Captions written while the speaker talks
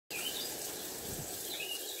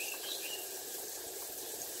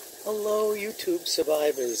Hello YouTube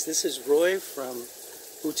survivors, this is Roy from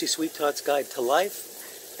Bootsy Sweet Tart's Guide to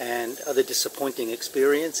Life and Other Disappointing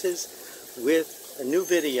Experiences with a new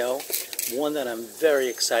video, one that I'm very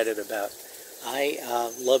excited about. I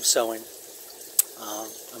love sewing.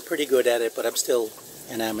 I'm pretty good at it, but I'm still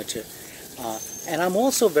an amateur. And I'm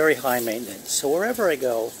also very high maintenance, so wherever I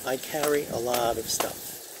go, I carry a lot of stuff.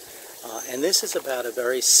 And this is about a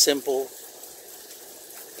very simple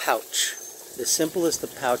pouch. The simplest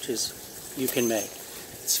of pouches you can make.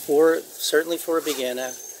 It's certainly for a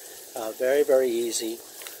beginner, very, very easy,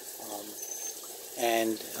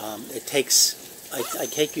 and it takes, I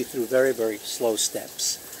take you through very, very slow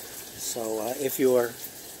steps. So if you're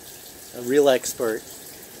a real expert,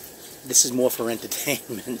 this is more for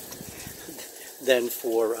entertainment than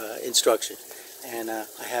for instruction. And I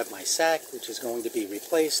have my sack, which is going to be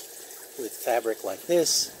replaced with fabric like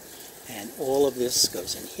this, and all of this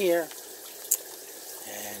goes in here.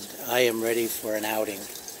 And I am ready for an outing.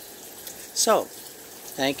 So,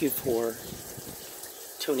 thank you for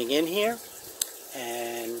tuning in here,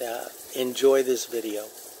 and enjoy this video.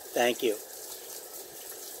 Thank you.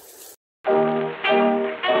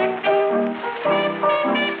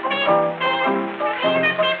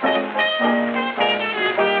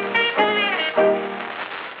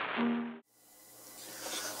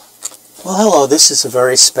 Well, hello, this is a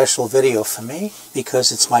very special video for me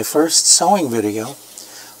because it's my first sewing video.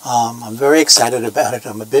 I'm very excited about it.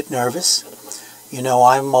 I'm a bit nervous. You know,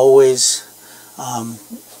 I'm always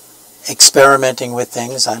experimenting with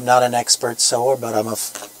things. I'm not an expert sewer, but I'm an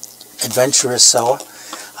adventurous sewer.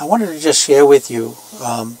 I wanted to just share with you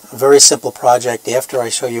a very simple project after I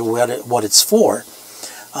show you what it's for.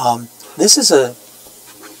 This is a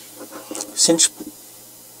cinch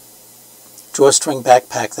drawstring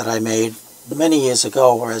backpack that I made many years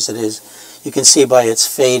ago, or as it is, you can see by its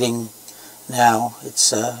fading now.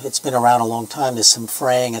 It's been around a long time. There's some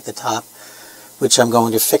fraying at the top, which I'm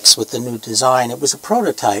going to fix with the new design. It was a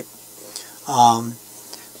prototype.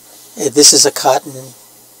 This is a cotton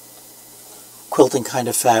quilting kind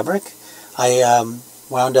of fabric. I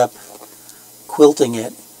wound up quilting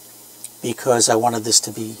it because I wanted this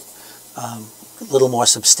to be a little more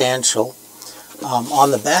substantial.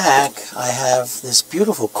 On the back, I have this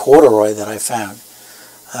beautiful corduroy that I found.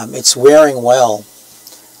 It's wearing well.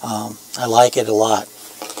 I like it a lot.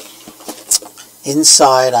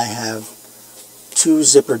 Inside I have two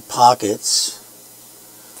zippered pockets.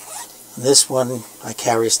 This one I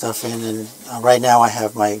carry stuff in, and right now I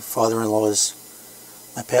have my father-in-law's,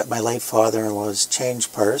 my late father-in-law's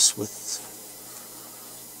change purse with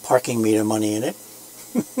parking meter money in it.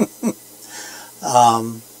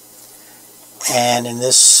 And in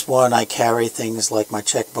this one I carry things like my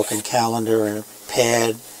checkbook and calendar and a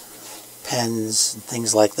pad, pens, and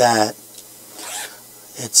things like that.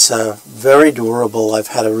 It's very durable. I've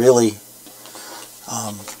had a really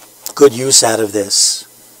good use out of this.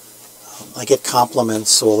 I get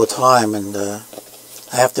compliments all the time, and I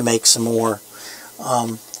have to make some more.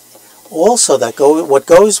 Also, what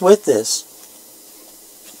goes with this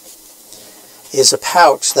is a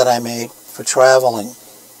pouch that I made for traveling.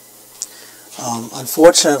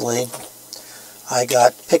 Unfortunately, I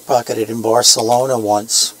got pickpocketed in Barcelona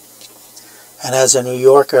once, and as a New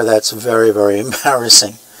Yorker, that's very, very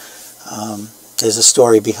embarrassing. There's a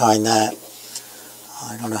story behind that.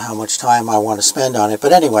 I don't know how much time I want to spend on it,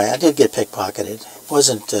 but anyway, I did get pickpocketed. It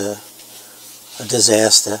wasn't a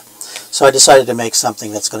disaster. So I decided to make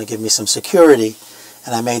something that's going to give me some security,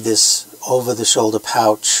 and I made this over-the-shoulder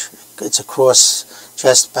pouch. It's a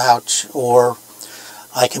cross-chest pouch, or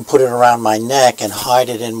I can put it around my neck and hide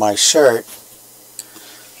it in my shirt.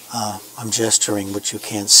 I'm gesturing, which you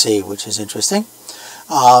can't see, which is interesting.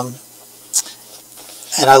 And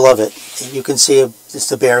I love it. You can see it's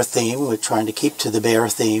the bear theme. We're trying to keep to the bear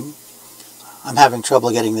theme. I'm having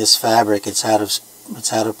trouble getting this fabric. It's out of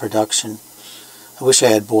production. I wish I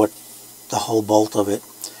had bought the whole bolt of it.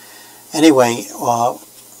 Anyway,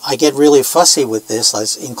 I get really fussy with this,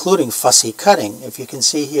 including fussy cutting. If you can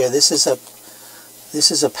see here, this is a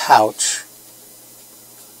pouch,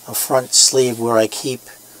 a front sleeve where I keep...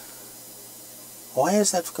 Why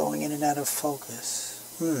is that going in and out of focus?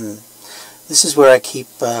 This is where I keep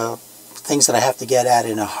things that I have to get at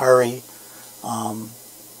in a hurry,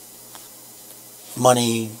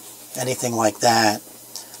 money, anything like that.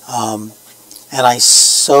 And I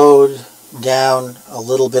sewed down a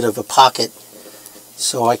little bit of a pocket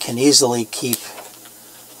so I can easily keep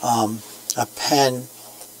a pen.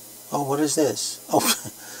 Oh, what is this? Oh,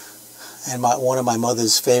 and one of my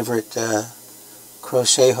mother's favorite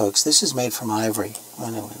crochet hooks. This is made from ivory.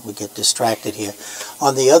 Anyway, we get distracted here.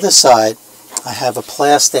 On the other side, I have a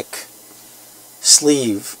plastic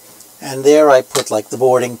sleeve, and there I put like the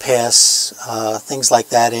boarding pass, things like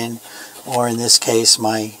that in, or in this case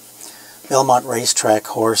my Belmont Racetrack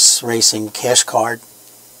horse racing cash card.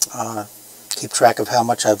 Keep track of how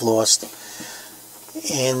much I've lost.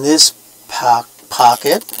 In this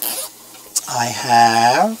pocket I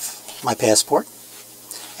have my passport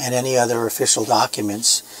and any other official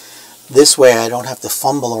documents. This way I don't have to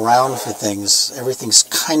fumble around for things. Everything's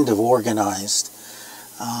kind of organized.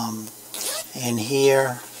 In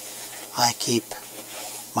here I keep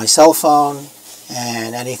my cell phone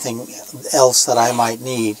and anything else that I might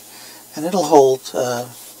need. And it'll hold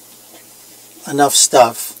enough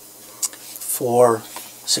stuff for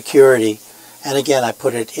security. And again, I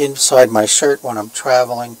put it inside my shirt when I'm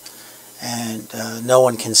traveling, and no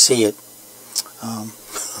one can see it.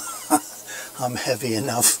 I'm heavy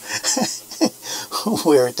enough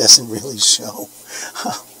where it doesn't really show.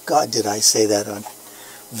 God, did I say that on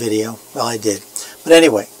video? Well, I did. But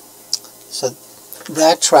anyway, so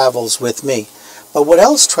that travels with me. But what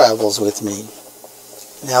else travels with me,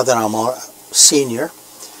 now that I'm a senior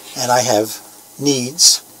and I have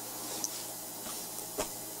needs,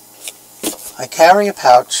 I carry a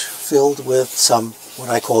pouch filled with some what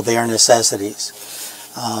I call bare necessities.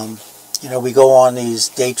 You know, we go on these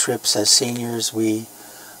day trips as seniors. We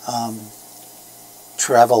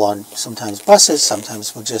travel on sometimes buses,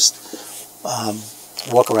 sometimes we'll just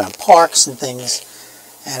walk around parks and things,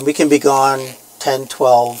 and we can be gone 10,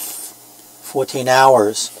 12, 14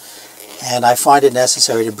 hours, and I find it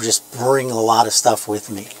necessary to just bring a lot of stuff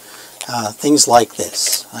with me. Things like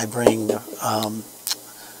this. I bring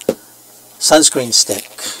sunscreen stick.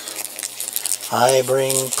 I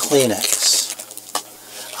bring Kleenex.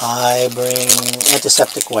 I bring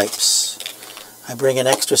antiseptic wipes. I bring an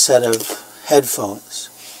extra set of headphones.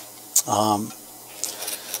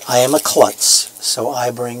 I am a klutz, so I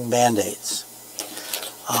bring Band-Aids.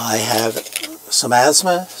 I have some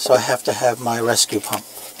asthma, so I have to have my rescue pump.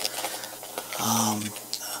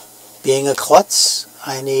 Being a klutz,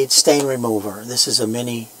 I need stain remover. This is a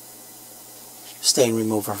mini stain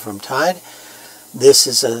remover from Tide. This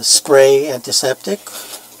is a spray antiseptic.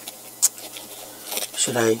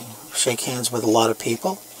 Should I shake hands with a lot of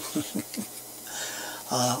people?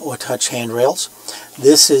 Or touch handrails?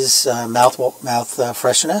 This is mouth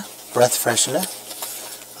freshener, breath freshener.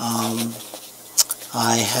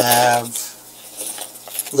 I have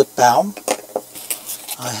lip balm.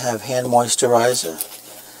 I have hand moisturizer.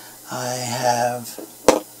 I have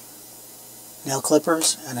nail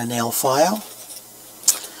clippers and a nail file.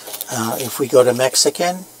 If we go to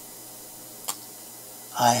Mexican,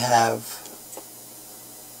 I have,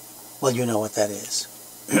 well, you know what that is.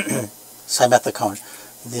 Simethicone.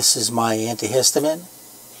 This is my antihistamine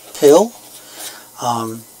pill.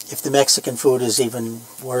 If the Mexican food is even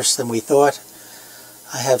worse than we thought,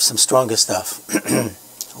 I have some stronger stuff.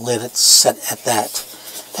 Let it set at that.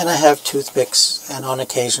 And I have toothpicks, and on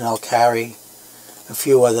occasion I'll carry a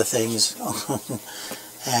few other things.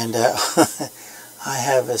 And I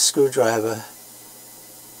have a screwdriver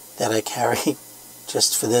that I carry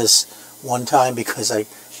just for this one time because I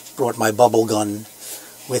brought my bubble gun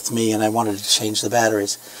with me and I wanted to change the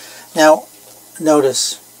batteries. Now,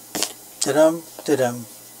 notice,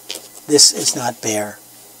 this is not bare.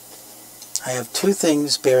 I have two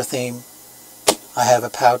things, bare theme. I have a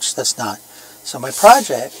pouch that's not. So my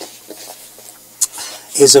project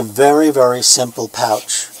is a very, very simple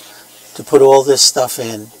pouch to put all this stuff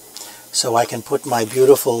in, so I can put my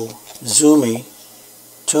beautiful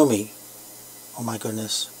Toomey, oh my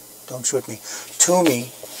goodness, don't shoot me,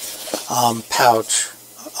 Toomey pouch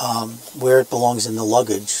where it belongs in the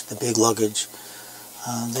luggage, the big luggage.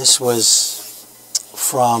 This was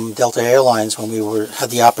from Delta Airlines when we had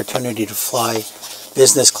the opportunity to fly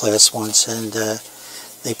business class once, and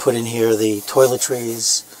they put in here the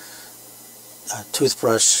toiletries,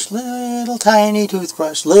 toothbrush, little tiny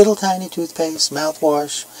toothbrush, little tiny toothpaste,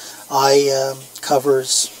 mouthwash, eye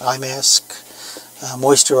covers, eye mask,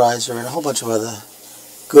 moisturizer, and a whole bunch of other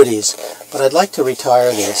goodies. But I'd like to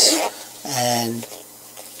retire this and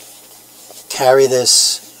carry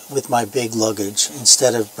this with my big luggage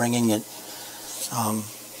instead of bringing it on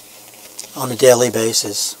a daily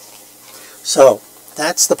basis. So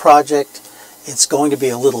that's the project. It's going to be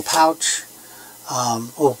a little pouch.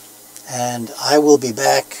 And I will be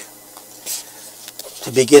back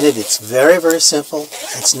to begin it. It's very, very simple.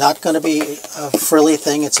 It's not going to be a frilly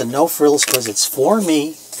thing. It's a no frills because it's for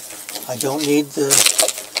me. I don't need the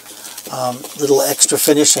little extra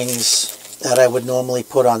finishings that I would normally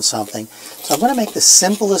put on something. So I'm going to make the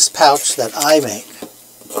simplest pouch that I make.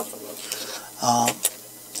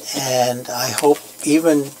 and I hope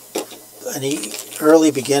even an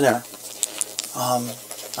early beginner,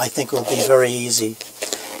 I think will be very easy.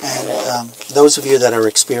 And those of you that are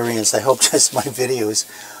experienced, I hope just my videos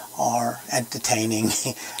are entertaining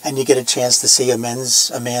and you get a chance to see a man's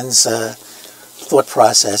thought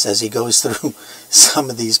process as he goes through some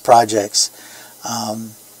of these projects. I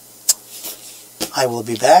will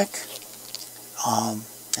be back,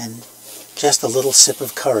 and just a little sip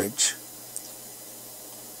of courage.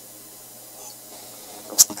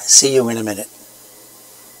 See you in a minute.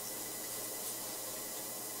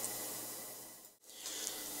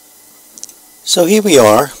 So here we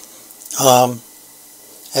are.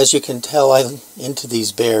 As you can tell, I'm into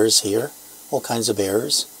these bears here, all kinds of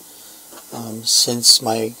bears. Since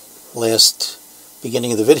my last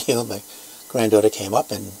beginning of the video, my granddaughter came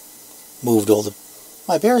up and moved all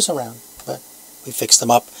my bears around, but we fixed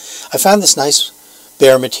them up. I found this nice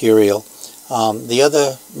bear material. The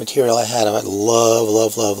other material I had, I love,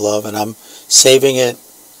 love, love, love, and I'm saving it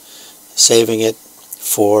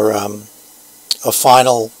for a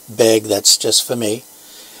final bag that's just for me.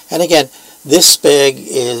 And again, this bag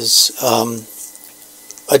is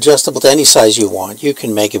adjustable to any size you want. You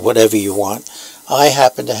can make it whatever you want. I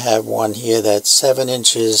happen to have one here that's 7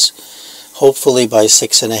 inches, hopefully by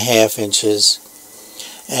 6.5 inches.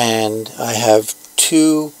 And I have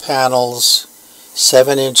 2 panels,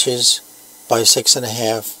 7 inches by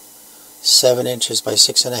 6.5, 7 inches by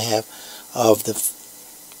 6.5 of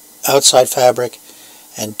the outside fabric,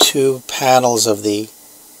 and 2 panels of the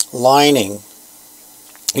lining.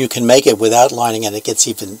 You can make it without lining and it gets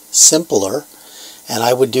even simpler, and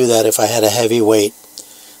I would do that if I had a heavy weight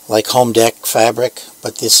like home deck fabric,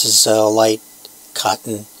 but this is light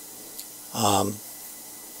cotton.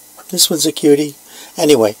 This one's a cutie.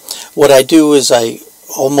 Anyway, what I do is I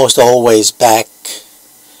almost always back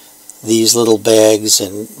these little bags,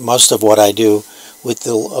 and most of what I do with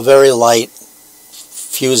a very light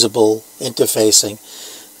fusible interfacing.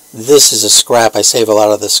 This is a scrap. I save a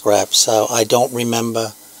lot of the scrap, so I don't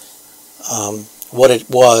remember what it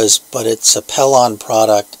was, but it's a Pellon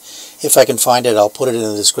product. If I can find it, I'll put it in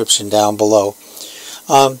the description down below.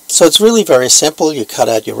 So it's really very simple. You cut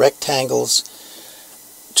out your rectangles.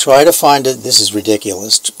 Try to find it. This is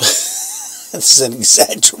ridiculous. This is an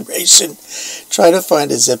exaggeration. Try to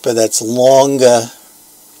find a zipper that's longer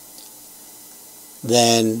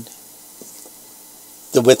than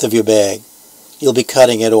the width of your bag. You'll be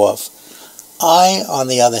cutting it off. I, on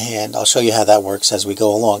the other hand, I'll show you how that works as we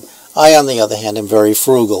go along. I, on the other hand, am very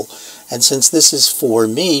frugal. And since this is for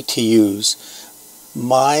me to use,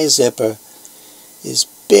 my zipper is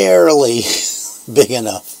barely big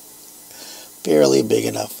enough. Barely big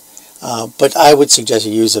enough. But I would suggest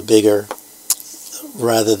you use a bigger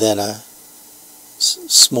rather than a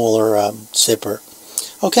smaller zipper.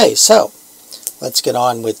 Okay, so let's get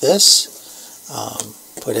on with this.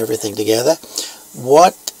 Put everything together.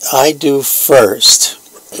 What I do first,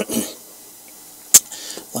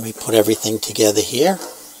 let me put everything together here.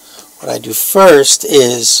 What I do first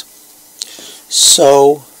is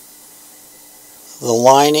sew the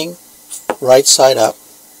lining right side up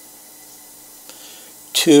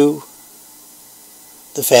to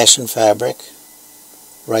the fashion fabric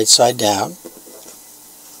right side down,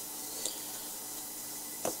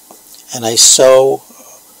 and I sew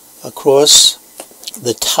across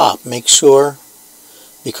the top. Make sure,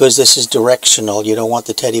 because this is directional, you don't want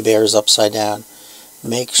the teddy bears upside down,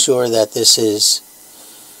 make sure that this is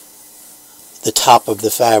the top of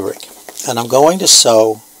the fabric. And I'm going to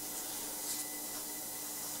sew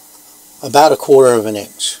about 1/4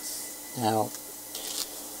 inch.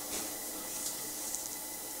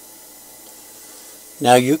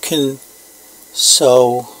 Now you can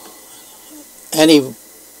sew any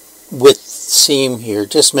width seam here.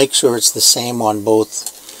 Just make sure it's the same on both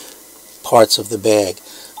parts of the bag.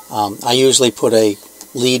 I usually put a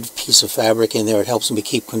lead piece of fabric in there. It helps me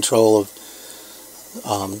keep control of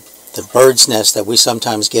the bird's nest that we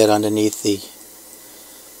sometimes get underneath the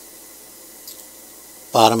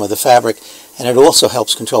bottom of the fabric, and it also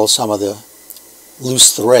helps control some of the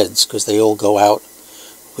loose threads because they all go out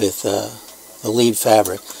with the lead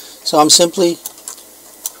fabric. So I'm simply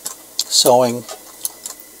sewing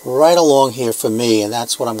right along here for me, and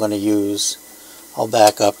that's what I'm going to use. I'll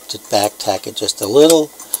back up to back tack it just a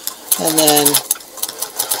little, and then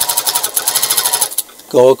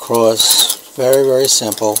go across. Very, very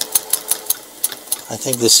simple. I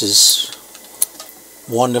think this is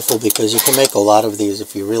wonderful because you can make a lot of these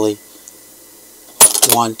if you really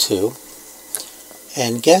want to.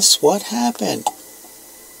 And guess what happened?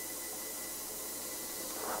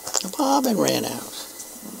 The bobbin ran out.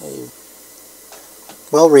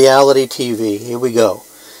 Well, reality TV, here we go.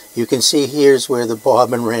 You can see here's where the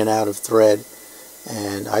bobbin ran out of thread,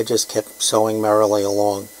 and I just kept sewing merrily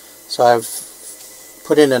along. So I've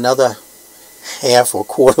put in another half or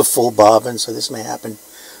quarter full bobbin, so this may happen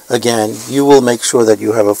again. You will make sure that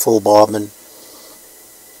you have a full bobbin.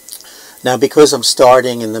 Now, because I'm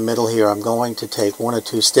starting in the middle here, I'm going to take 1 or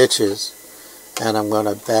 2 stitches, and I'm going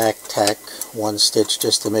to back tack 1 stitch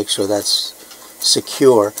just to make sure that's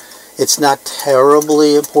secure. It's not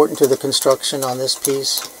terribly important to the construction on this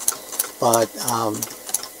piece, but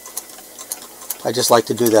I just like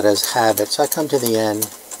to do that as habit. So I come to the end,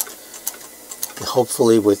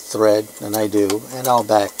 hopefully with thread, and I do, and I'll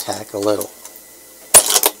back tack a little.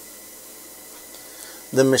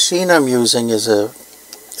 The machine I'm using is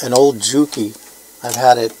an old Juki. I've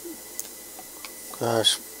had it,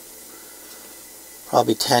 gosh,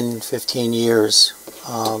 probably 10-15 years.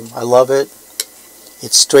 I love it.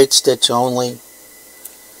 It's straight stitch only.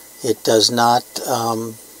 It does not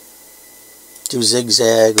do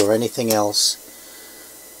zigzag or anything else.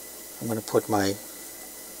 I'm going to put my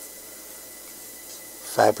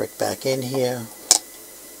fabric back in here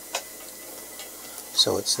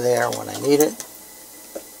so it's there when I need it.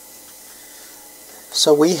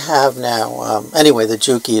 So we have now, anyway, the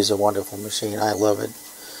Juki is a wonderful machine. I love it.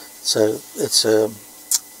 It's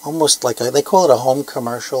almost like they call it a home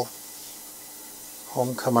commercial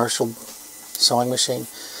sewing machine.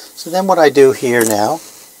 So then what I do here now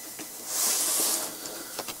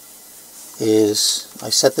is I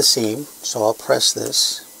set the seam, so I'll press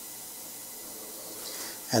this,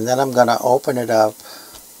 and then I'm going to open it up.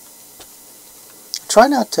 Try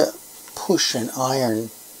not to push and iron.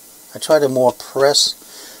 I try to more press.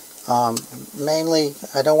 Mainly,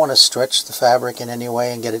 I don't want to stretch the fabric in any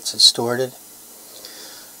way and get it distorted.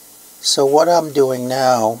 So what I'm doing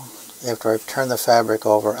now, after I've turned the fabric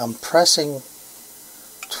over, I'm pressing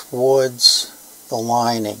towards the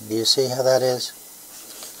lining. Do you see how that is?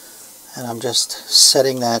 And I'm just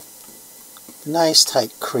setting that nice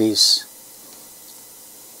tight crease.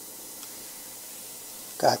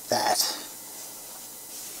 Got that.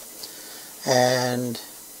 And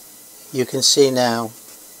you can see now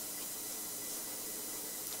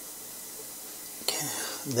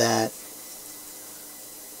that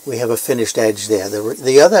we have a finished edge there.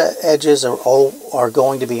 The other edges are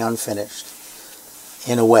going to be unfinished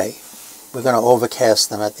in a way. We're going to overcast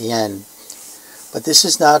them at the end. But this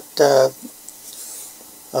is not a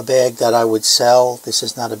bag that I would sell. This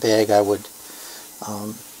is not a bag I would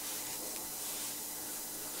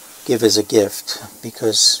give as a gift,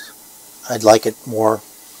 because I'd like it more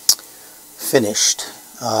finished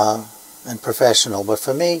and professional. But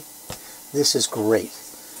for me, this is great.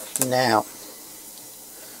 Now,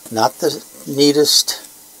 not the neatest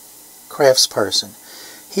craftsperson.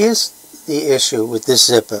 Here's the issue with this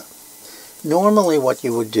zipper. Normally what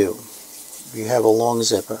you would do, if you have a long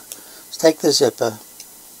zipper, is take the zipper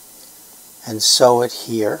and sew it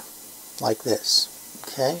here like this.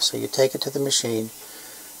 Okay, so you take it to the machine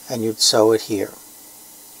and you'd sew it here,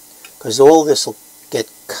 because all this will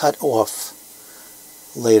get cut off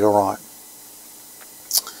later on.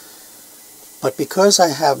 But because I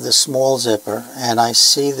have the small zipper and I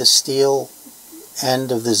see the steel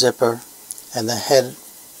end of the zipper and the head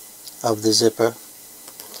of the zipper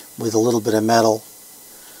with a little bit of metal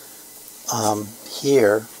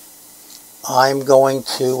here, I'm going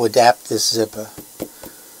to adapt this zipper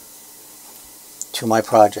to my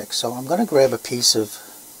project. So I'm going to grab a piece of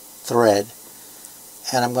thread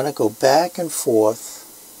and I'm going to go back and forth.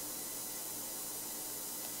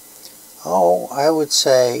 Oh, I would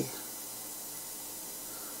say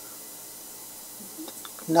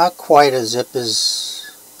not quite a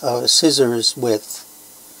scissors width,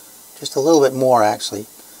 just a little bit more actually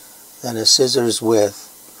than a scissors width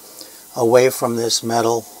away from this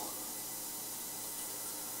metal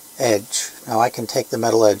edge. Now I can take the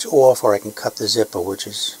metal edge off, or I can cut the zipper, which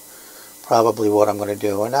is probably what I'm going to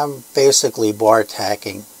do. And I'm basically bar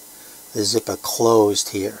tacking the zipper closed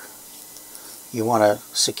here. You want to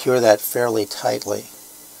secure that fairly tightly,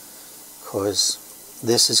 because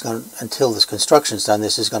this is going to, until this construction's done,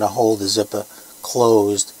 this is going to hold the zipper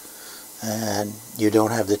closed and you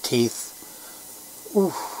don't have the teeth.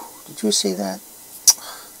 Ooh, did you see that?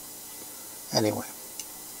 Anyway,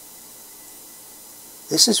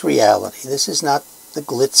 this is reality. This is not the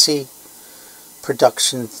glitzy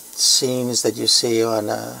production scenes that you see on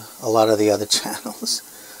a lot of the other channels.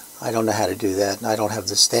 I don't know how to do that, and I don't have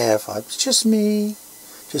the staff. It's just me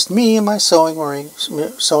in my sewing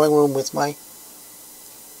room with my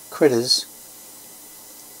critters.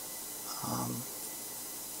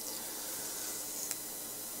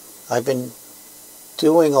 I've been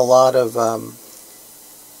doing a lot of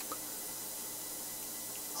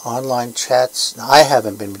online chats. I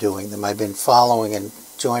haven't been doing them. I've been following and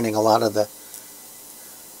joining a lot of the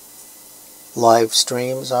live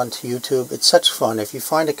streams onto YouTube. It's such fun. If you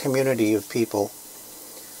find a community of people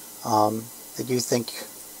that you think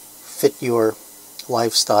fit your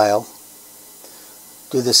lifestyle,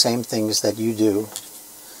 do the same things that you do,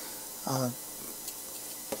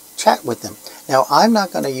 chat with them. Now, I'm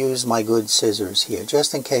not going to use my good scissors here,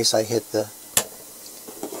 just in case I hit the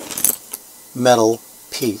metal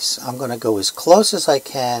piece. I'm going to go as close as I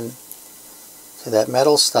can to that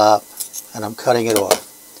metal stop, and I'm cutting it off.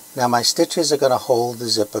 Now, my stitches are going to hold the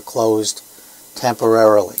zipper closed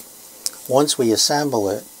temporarily. Once we assemble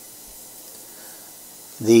it,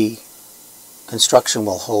 the construction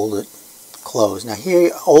will hold it closed. Now,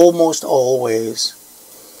 here, almost always,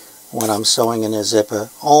 when I'm sewing in a zipper,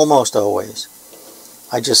 almost always,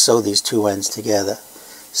 I just sew these two ends together.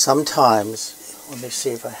 Sometimes, let me see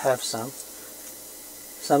if I have some.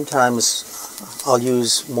 Sometimes I'll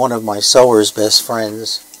use one of my sewer's best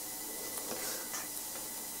friends,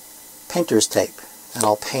 painter's tape, and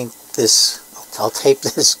I'll tape this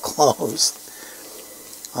closed.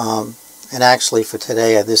 And actually, for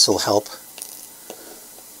today, this will help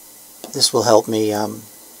me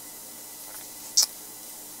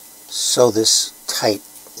sew this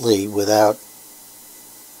tightly without,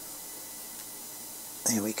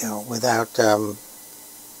 there we go, without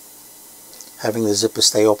having the zipper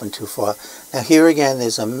stay open too far. Now here again,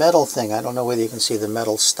 there's a metal thing. I don't know whether you can see the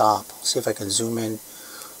metal stop. I'll see if I can zoom in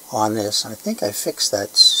on this. I think I fixed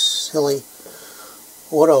that silly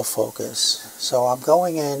autofocus. So I'm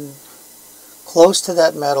going in close to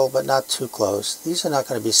that metal, but not too close. These are not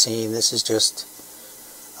going to be seen. This is just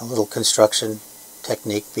a little construction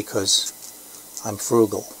technique because I'm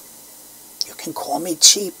frugal. You can call me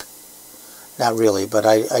cheap. Not really, but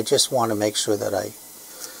I just want to make sure that I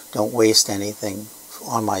don't waste anything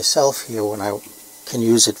on myself here when I can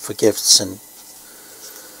use it for gifts and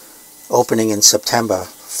opening in September.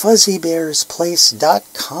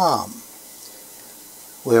 FuzzyBearsPlace.com,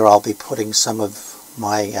 where I'll be putting some of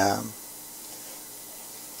my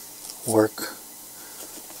work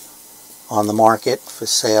on the market for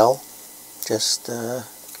sale, just to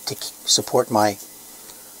support my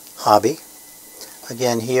hobby.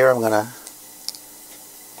 Again, here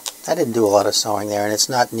I didn't do a lot of sewing there, and it's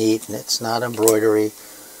not neat, and it's not embroidery.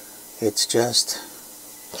 It's just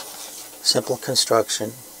simple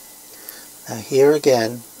construction. Now here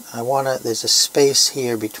again, there's a space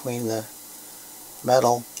here between the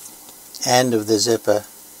metal end of the zipper,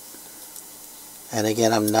 and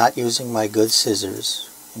again, I'm not using my good scissors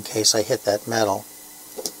in case I hit that metal.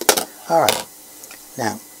 Alright,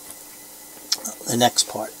 now the next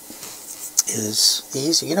part is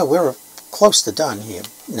easy. You know, we're close to done here.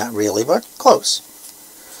 Not really, but close.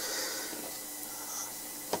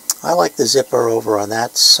 I like the zipper over on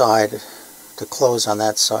that side, to close on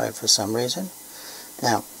that side for some reason.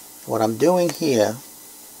 Now, what I'm doing here,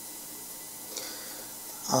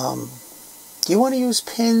 do you want to use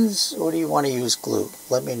pins or do you want to use glue?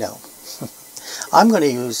 Let me know. I'm going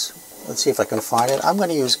to use, let's see if I can find it, I'm going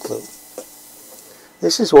to use glue.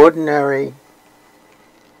 This is ordinary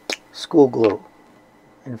school glue.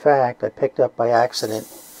 In fact, I picked up by accident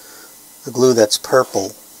the glue that's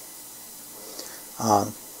purple.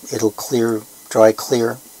 It'll dry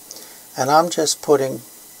clear. And I'm just putting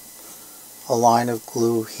a line of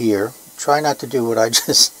glue here. Try not to do what I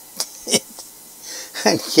just did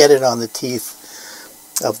and get it on the teeth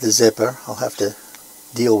of the zipper. I'll have to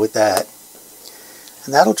deal with that.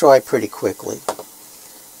 And that'll dry pretty quickly.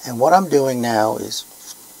 And what I'm doing now is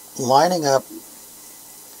lining up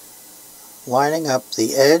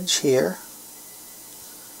the edge here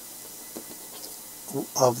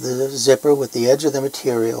of the zipper with the edge of the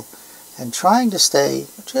material, and trying to stay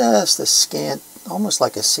just a scant, almost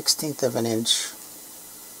like a 1/16 of an inch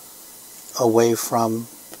away from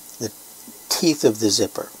the teeth of the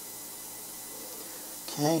zipper.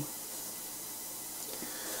 Okay.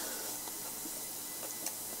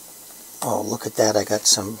 Oh, look at that. I got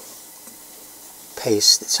some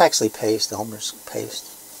paste. It's actually paste, Elmer's paste.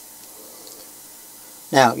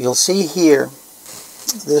 Now, you'll see here,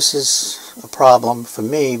 this is a problem for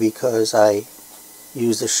me because I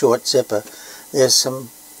use a short zipper. There's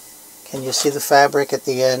some, can you see the fabric at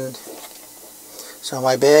the end? So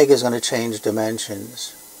my bag is going to change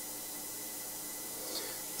dimensions.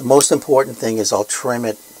 The most important thing is I'll trim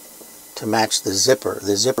it to match the zipper.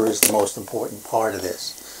 The zipper is the most important part of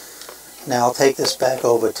this. Now I'll take this back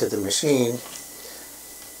over to the machine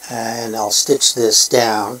and I'll stitch this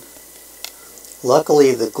down.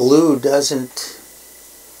 Luckily the glue doesn't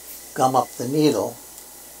gum up the needle,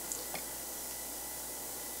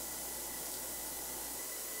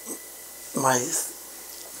 my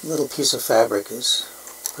little piece of fabric is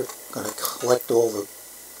going to collect all the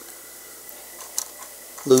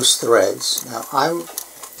loose threads. Now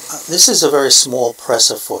this is a very small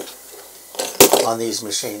presser foot on these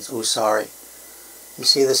machines. Oh, sorry. You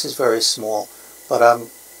see, this is very small, but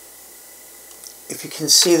if you can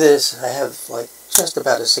see this, I have like just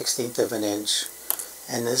about a 1/16 of an inch,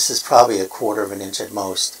 and this is probably a 1/4 of an inch at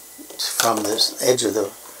most from this edge of the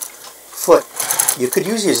foot. You could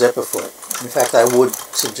use your zipper foot. In fact, I would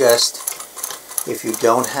suggest, if you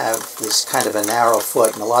don't have this kind of a narrow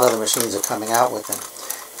foot, and a lot of the machines are coming out with them,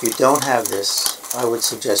 if you don't have this, I would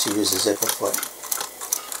suggest you use a zipper foot.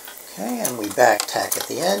 Okay, and we back tack at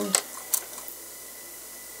the end.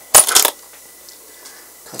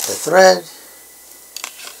 Cut the thread.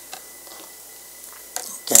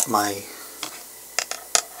 Get my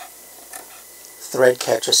thread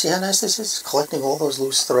catcher. See how nice this is? Collecting all those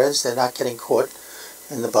loose threads. They're not getting caught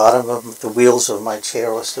in the bottom of the wheels of my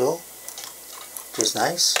chair or stool, which is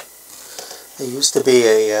nice. There used to be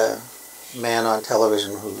a man on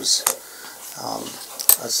television who's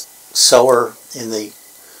a sewer in the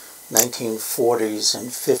 1940s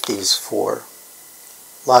and 50s for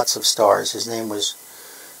lots of stars. His name was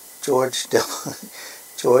George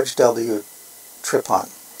W. Tripon.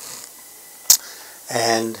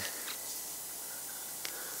 And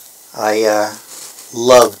I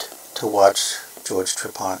loved to watch George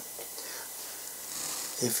Tripon.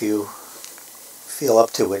 If you feel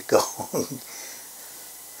up to it, go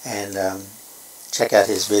and check out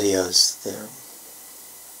his videos. They're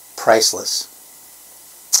priceless.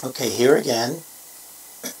 Okay, here again,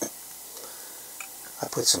 I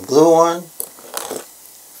put some glue on.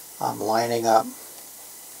 I'm lining up.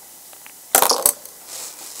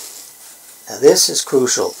 Now this is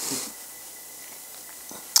crucial.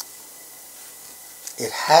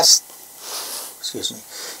 It has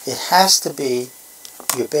to be,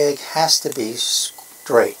 your bag has to be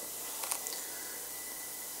straight.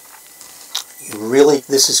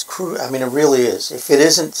 This is crucial. I mean, it really is. If it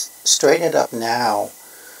isn't, straighten it up now.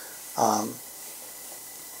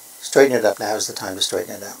 Straighten it up now is the time to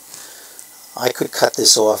straighten it out. I could cut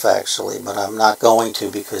this off actually, but I'm not going to,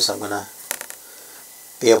 because I'm going to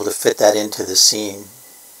be able to fit that into the seam.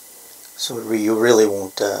 So you really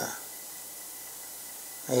won't. Now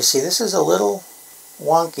you see, this is a little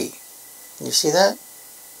wonky. You see that?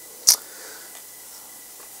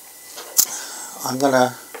 I'm going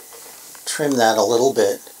to trim that a little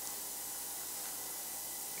bit.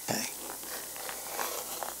 Okay.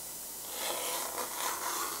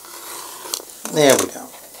 There we go.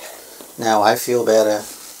 Now I feel better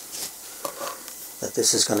that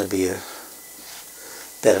this is going to be a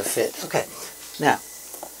better fit. Okay. Now,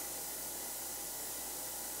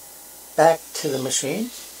 back to the machine.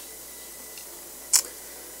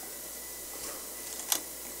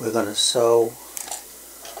 We're going to sew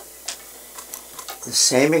the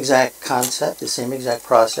same exact concept, the same exact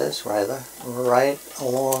process, rather, right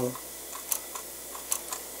along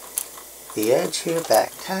the edge here,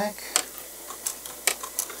 back tack.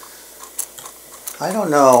 I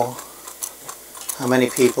don't know how many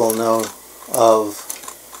people know of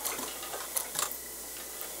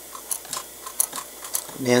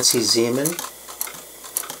Nancy Zeman.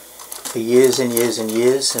 For years and years and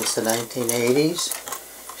years, since the 1980s,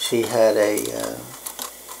 she had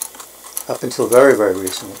up until very, very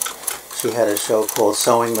recently, she had a show called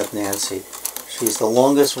Sewing with Nancy. She's the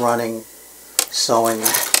longest running sewing,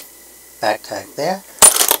 back tack there,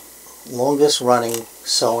 longest running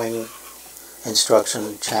sewing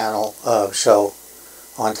instruction channel show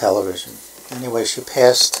on television. Anyway, she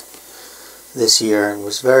passed this year and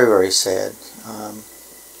was very, very sad. I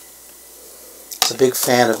was a big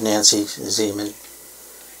fan of Nancy Zeman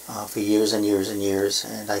for years and years and years,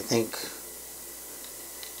 and I think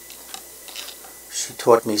she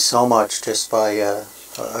taught me so much just by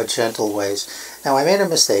her gentle ways. Now, I made a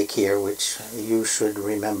mistake here, which you should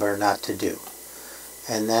remember not to do,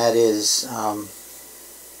 and that is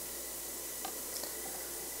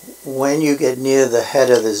when you get near the head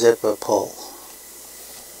of the zipper pull,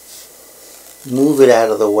 move it out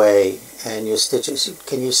of the way, and your stitches,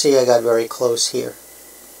 can you see I got very close here?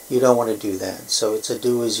 You don't want to do that. So it's a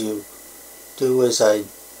do as I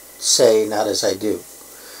say, not as I do.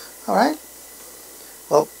 Alright?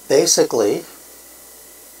 Well, basically,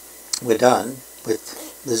 we're done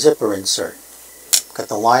with the zipper insert. Got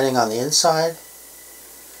the lining on the inside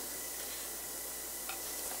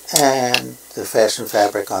and the fashion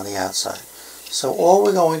fabric on the outside. So all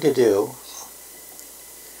we're going to do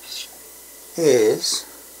is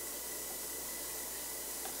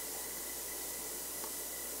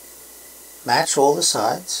match all the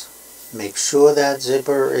sides. Make sure that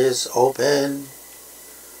zipper is open.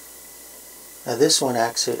 Now this one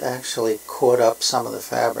actually caught up some of the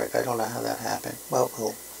fabric. I don't know how that happened. Well,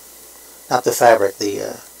 not the fabric,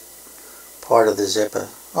 the part of the zipper.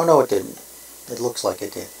 Oh no, it didn't. It looks like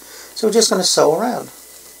it did. So we're just going to sew around.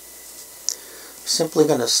 Simply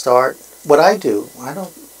going to start. What I do, I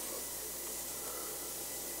don't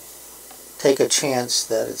take a chance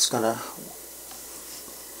that it's going to...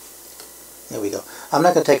 There we go. I'm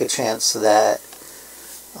not going to take a chance that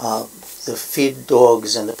the feed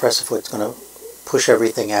dogs and the press-a-foot's going to push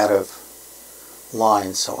everything out of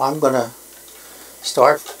line. So I'm going to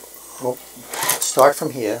start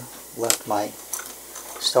from here. Left my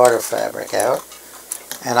starter fabric out,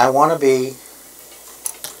 and I want to be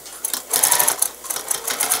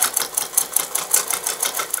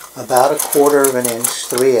about 1/4 of an inch,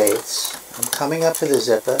 3/8. I'm coming up to the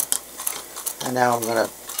zipper, and now I'm going to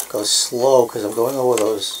go slow because I'm going over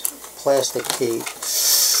those plastic key.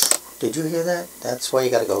 Did you hear that? That's why you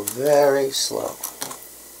got to go very slow.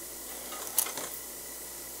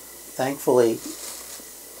 Thankfully,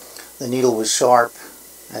 the needle was sharp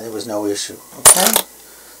and there was no issue. Okay,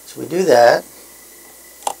 so we do that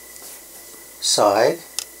side,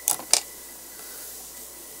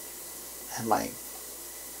 and my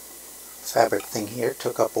fabric thing here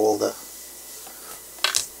took up all the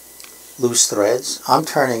loose threads. I'm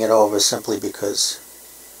turning it over simply because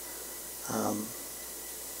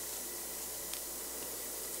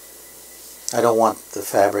I don't want the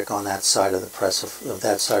fabric on that side of the press of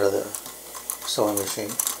that side of the sewing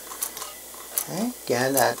machine. Okay,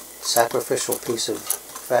 again, that sacrificial piece of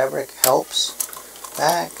fabric helps.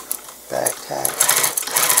 Back tack.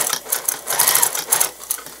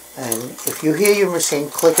 And if you hear your machine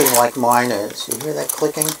clicking like mine is, you hear that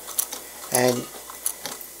clicking, and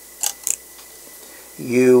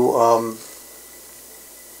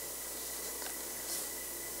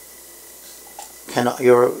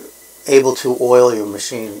you're able to oil your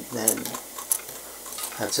machine, then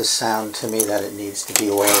that's a sound to me that it needs to be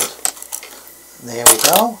oiled. There we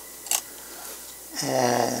go.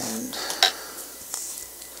 And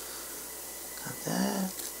got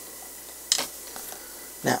that.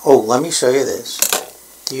 Now, oh, let me show you this.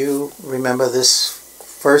 Do you remember this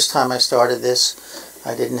first time I started this?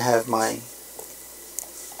 I didn't have my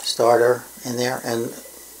starter in there, and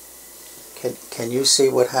can you see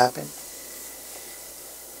what happened?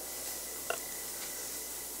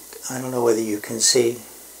 I don't know whether you can see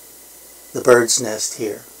the bird's nest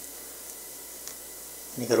here.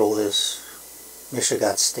 You got all this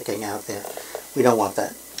mishigat sticking out there. We don't want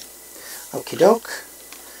that. Okie doke.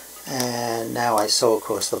 And now I sew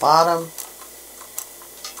across the bottom.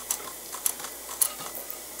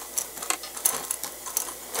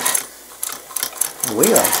 And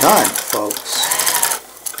we are done, folks.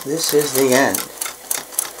 This is the end.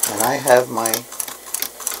 And I have my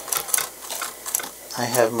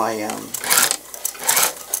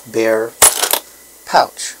bare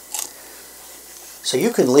pouch. So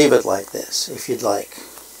you can leave it like this if you'd like.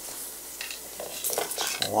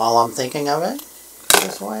 While I'm thinking of it,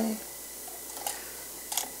 this way.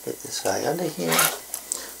 Get this guy under here.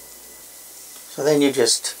 So then you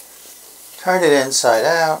just turn it inside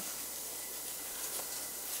out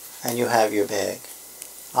and you have your bag.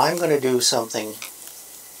 I'm going to do something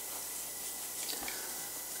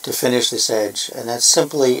to finish this edge, and that's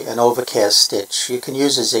simply an overcast stitch. You can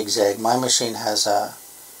use a zigzag. My machine has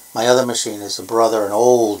my other machine is an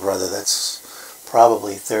old brother that's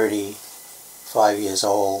probably 35 years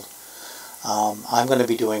old. I'm going to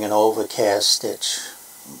be doing an overcast stitch,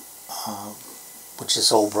 which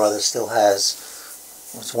this old brother still has.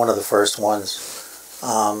 It's one of the first ones.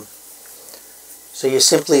 So you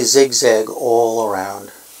simply zigzag all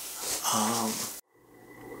around.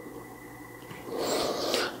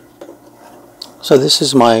 So this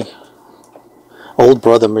is my old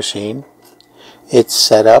brother machine. It's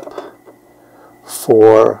set up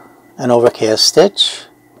for an overcast stitch.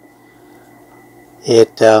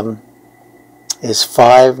 It is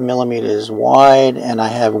 5 millimeters wide, and I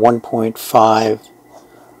have 1.5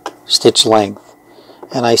 stitch length.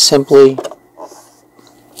 And I simply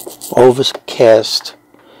overcast.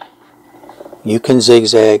 You can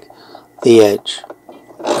zigzag the edge.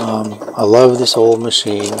 I love this old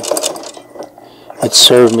machine. It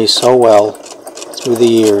served me so well through the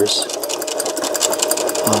years.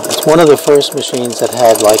 It's one of the first machines that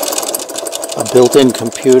had like a built-in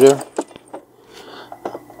computer,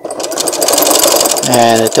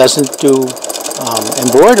 and it doesn't do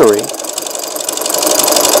embroidery,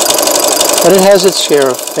 but it has its share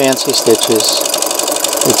of fancy stitches.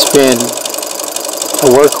 It's been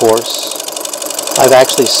a workhorse I've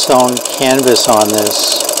actually sewn canvas on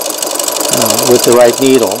this with the right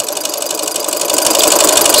needle.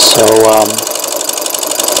 So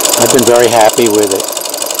I've been very happy with it.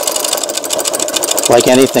 Like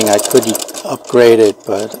anything, I could upgrade it,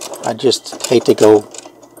 but I just hate to go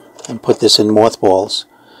and put this in mothballs.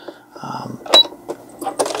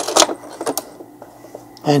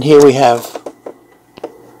 And here we have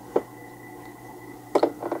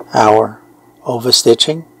our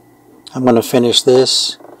overstitching. I'm going to finish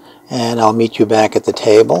this and I'll meet you back at the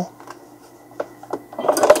table.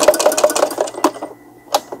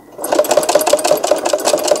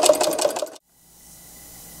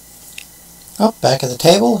 Oh, back at the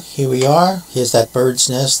table, here we are. Here's that bird's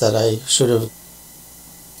nest that I should have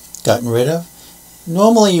gotten rid of.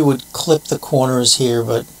 Normally you would clip the corners here,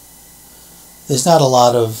 but there's not a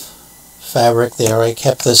lot of fabric there. I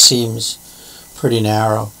kept the seams pretty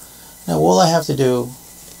narrow. Now all I have to do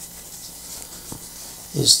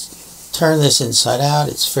is turn this inside out.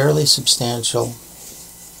 It's fairly substantial.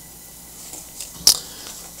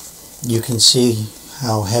 You can see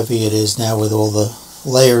how heavy it is now with all the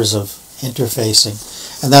layers of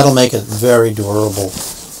interfacing, and that'll make it very durable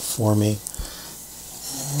for me.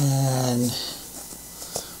 And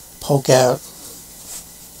poke out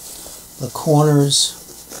the corners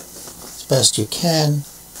as best you can.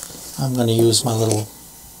 I'm going to use my little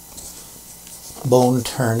bone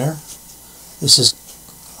turner. This is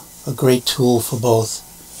a great tool for both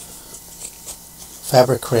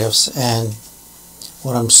fabric crafts and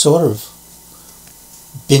what I'm sort of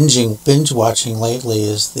binge watching lately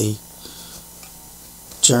is the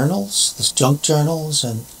journals, the junk journals,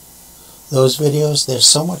 and those videos. They're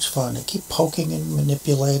so much fun. I keep poking and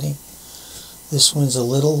manipulating. This one's a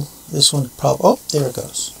little, this one probably, oh, there it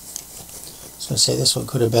goes. I was going to say this one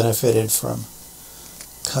could have benefited from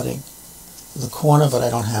cutting the corner, but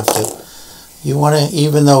I don't have to. You want to,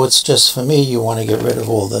 even though it's just for me, you want to get rid of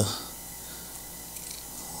all the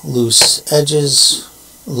loose edges,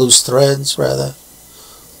 loose threads rather.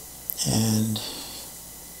 And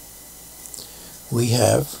we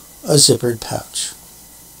have a zippered pouch.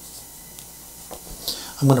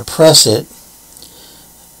 I'm going to press it.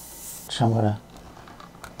 I'm going to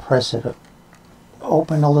press it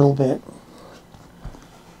open a little bit.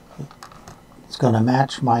 It's going to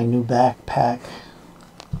match my new backpack.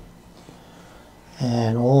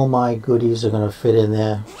 And all my goodies are going to fit in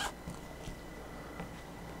there.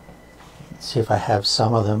 Let's see if I have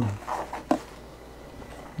some of them.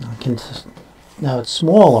 Now it's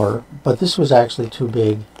smaller, but this was actually too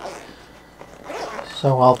big.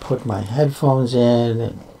 So I'll put my headphones in,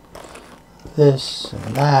 and this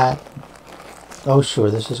and that. Oh sure,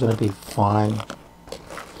 this is going to be fine.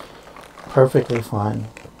 Perfectly fine.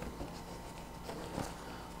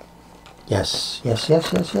 Yes, yes,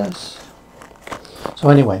 yes, yes, yes. So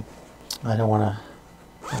anyway, I don't want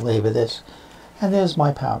to belabor this. And there's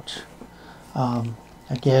my pouch.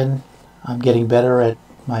 Again, I'm getting better at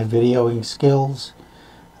my videoing skills.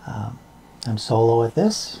 I'm solo at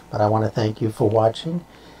this, but I want to thank you for watching.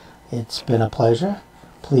 It's been a pleasure.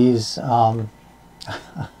 Please, I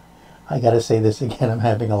gotta say this again, I'm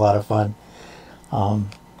having a lot of fun. A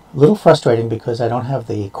little frustrating because I don't have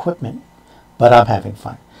the equipment, but I'm having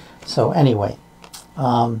fun. So anyway,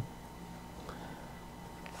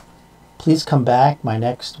 please come back. My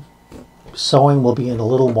next sewing will be in a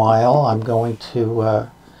little while. I'm going to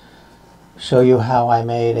show you how I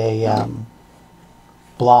made a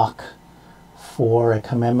block for a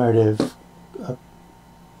commemorative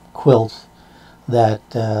quilt that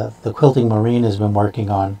the Quilting Marine has been working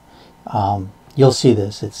on. You'll see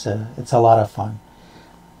this. It's a lot of fun.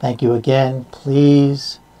 Thank you again.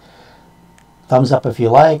 Please thumbs up if you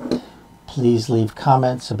liked. Please leave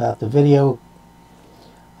comments about the video.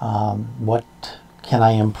 What can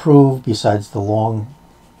I improve besides the long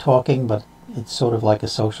talking, but it's sort of like a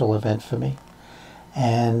social event for me.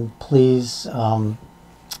 And please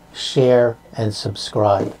share and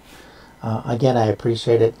subscribe. Again, I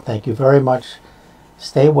appreciate it. Thank you very much.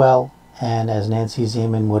 Stay well, and as Nancy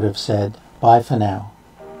Zeman would have said, bye for now.